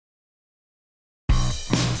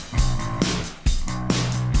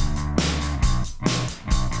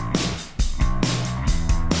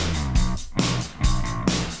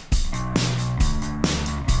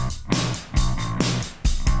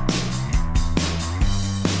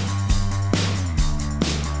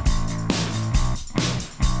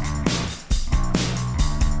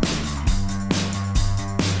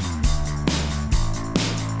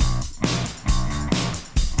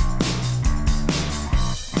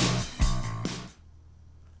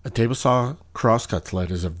A table saw crosscut sled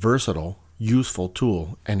is a versatile, useful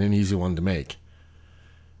tool and an easy one to make.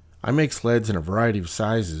 I make sleds in a variety of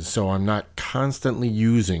sizes, so I'm not constantly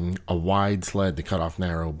using a wide sled to cut off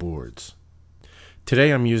narrow boards. Today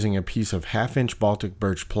I'm using a piece of 1/2-inch Baltic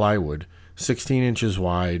birch plywood, 16 inches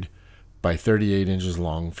wide by 38 inches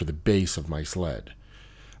long for the base of my sled.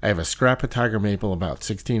 I have a scrap of tiger maple about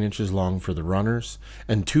 16 inches long for the runners,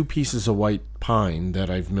 and 2 pieces of white pine that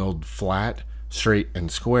I've milled flat, straight, and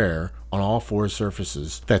square on all 4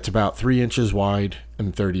 surfaces that's about 3 inches wide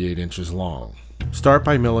and 38 inches long. Start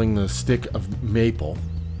by milling the stick of maple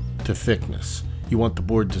to thickness. You want the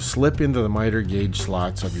board to slip into the miter gauge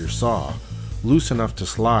slots of your saw, loose enough to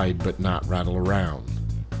slide but not rattle around.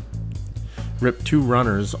 Rip 2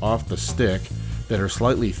 runners off the stick that are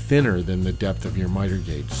slightly thinner than the depth of your miter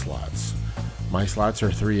gauge slots. My slots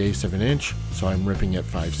are 3/8 of an inch, so I'm ripping at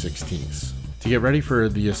 5/16. To get ready for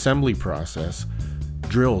the assembly process,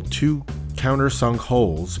 drill 2 countersunk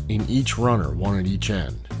holes in each runner, one at each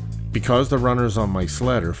end. Because the runners on my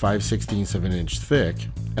sled are 5/16 of an inch thick,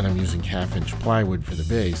 and I'm using 1/2-inch plywood for the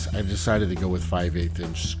base, I've decided to go with 5/8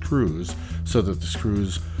 inch screws so that the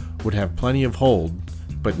screws would have plenty of hold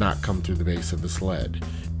but not come through the base of the sled.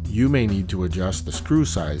 You may need to adjust the screw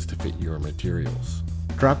size to fit your materials.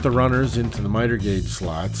 Drop the runners into the miter gauge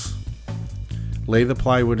slots. Lay the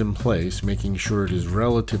plywood in place, making sure it is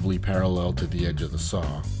relatively parallel to the edge of the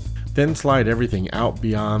saw. Then slide everything out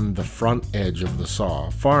beyond the front edge of the saw,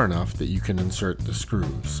 far enough that you can insert the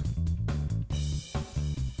screws.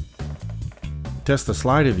 Test the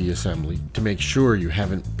slide of the assembly to make sure you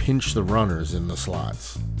haven't pinched the runners in the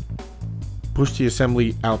slots. Push the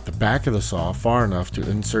assembly out the back of the saw far enough to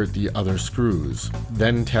insert the other screws.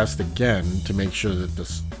 Then test again to make sure that the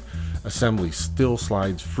assembly still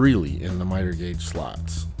slides freely in the miter gauge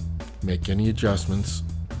slots. Make any adjustments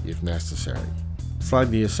if necessary.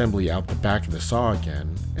 Slide the assembly out the back of the saw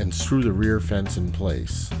again and screw the rear fence in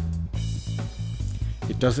place.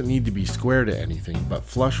 It doesn't need to be square to anything, but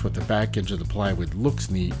flush with the back edge of the plywood looks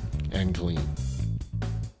neat and clean.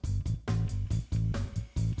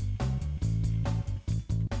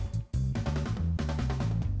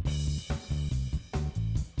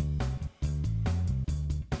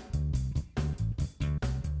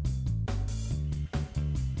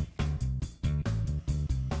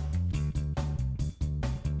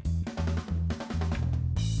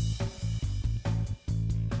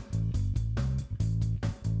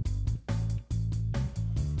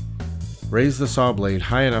 Raise the saw blade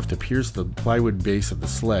high enough to pierce the plywood base of the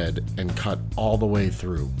sled and cut all the way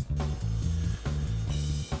through.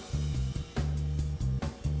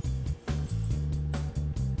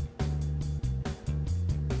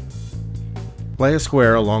 Lay a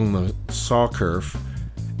square along the saw kerf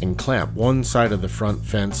and clamp one side of the front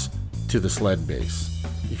fence to the sled base.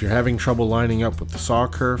 If you're having trouble lining up with the saw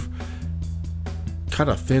kerf, cut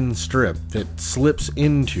a thin strip that slips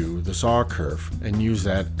into the saw kerf and use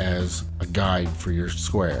that as a guide for your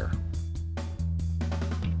square.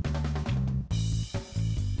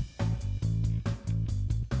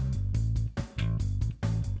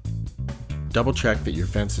 Double check that your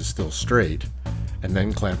fence is still straight and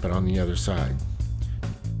then clamp it on the other side.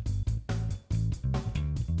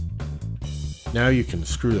 Now you can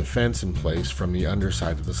screw the fence in place from the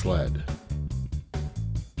underside of the sled.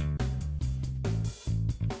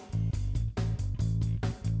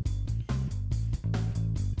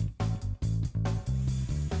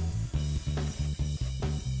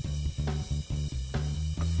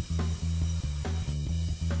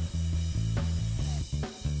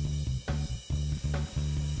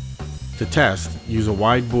 To test, use a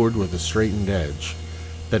wide board with a straightened edge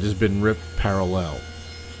that has been ripped parallel.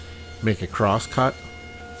 Make a cross cut,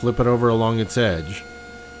 flip it over along its edge,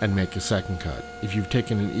 and make a second cut. If you've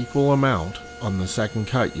taken an equal amount on the second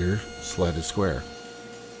cut, your sled is square.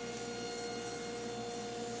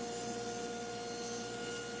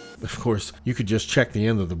 Of course, you could just check the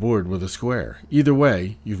end of the board with a square. Either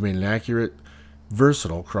way, you've made an accurate,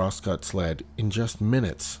 versatile crosscut sled in just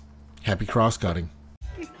minutes. Happy crosscutting!